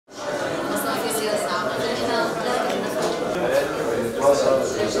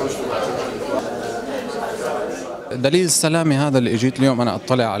دليل السلامة هذا اللي اجيت اليوم انا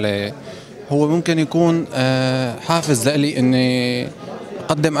اطلع عليه هو ممكن يكون حافز لي اني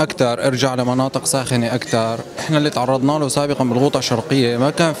اقدم اكثر، ارجع لمناطق ساخنه اكثر. احنا اللي تعرضنا له سابقا بالغوطه الشرقيه ما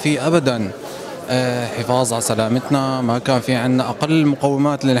كان في ابدا حفاظ على سلامتنا، ما كان في عندنا اقل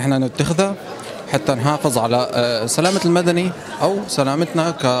المقومات اللي نحن نتخذها حتى نحافظ على سلامه المدني او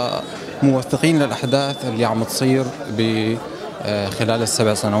سلامتنا كموثقين للاحداث اللي عم تصير خلال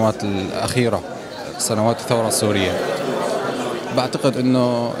ال7 سنوات الاخيره، سنوات الثوره السوريه. بعتقد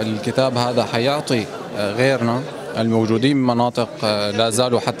انه الكتاب هذا حيعطي غيرنا الموجودين بمناطق لا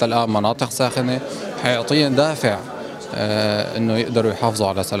زالوا حتى الان مناطق ساخنه، حيعطيهم دافع انه يقدروا يحافظوا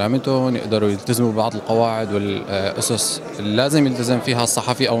على سلامتهم، يقدروا يلتزموا ببعض القواعد والاسس اللي لازم يلتزم فيها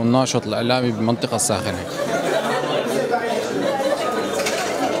الصحفي او الناشط الاعلامي بالمنطقه الساخنه.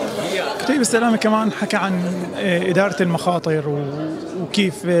 كتاب السلامة كمان حكى عن إدارة المخاطر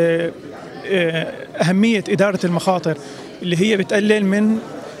وكيف أهمية إدارة المخاطر اللي هي بتقلل من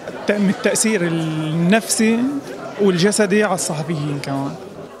التأثير النفسي والجسدي على الصحفيين كمان.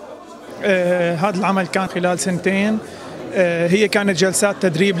 هذا العمل كان خلال 2 سنين. هي كانت جلسات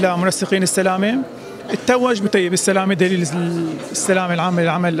تدريب لمنسقين السلامة. اتوج بطيب السلامة دليل السلامة العامة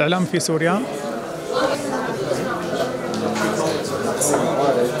للعمل الإعلامي في سوريا.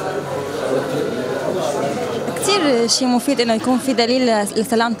 كتير شيء مفيد إنه يكون في دليل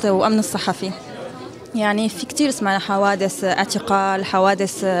لسلامة وأمن الصحفي. يعني في كتير سمعنا حوادث اعتقال،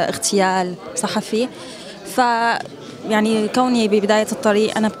 حوادث اغتيال صحفي، يعني كوني ببداية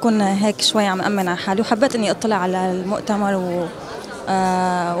الطريق أنا بكون هيك شوي عم أمن على حالي، وحبيت إني أطلع على المؤتمر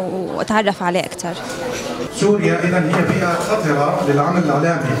وأتعرف عليه أكثر. سوريا إذا هي بيئة خطرة للعمل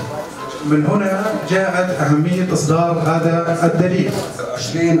الإعلامي، من هنا جاءت أهمية إصدار هذا الدليل.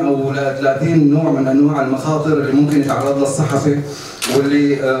 20 أو 30 نوع من أنواع المخاطر اللي ممكن يتعرض لها الصحفي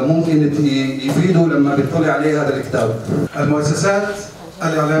واللي ممكن يفيدوا لما بيطلع عليه هذا الكتاب. المؤسسات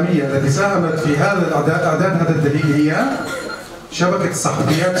الإعلامية التي ساهمت في هذا إعداد هذا الدليل هي شبكة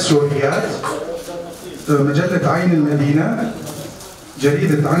الصحفيات السوريات، مجلة عين المدينة،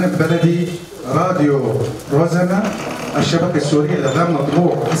 جريدة عنب بلدي، راديو روزنا، الشبكة السورية للإعلام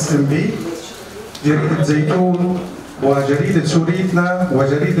مطبوع SMB، جريدة زيتون، وجريدة سوريتنا،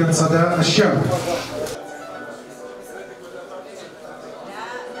 وجريدة صدى الشام.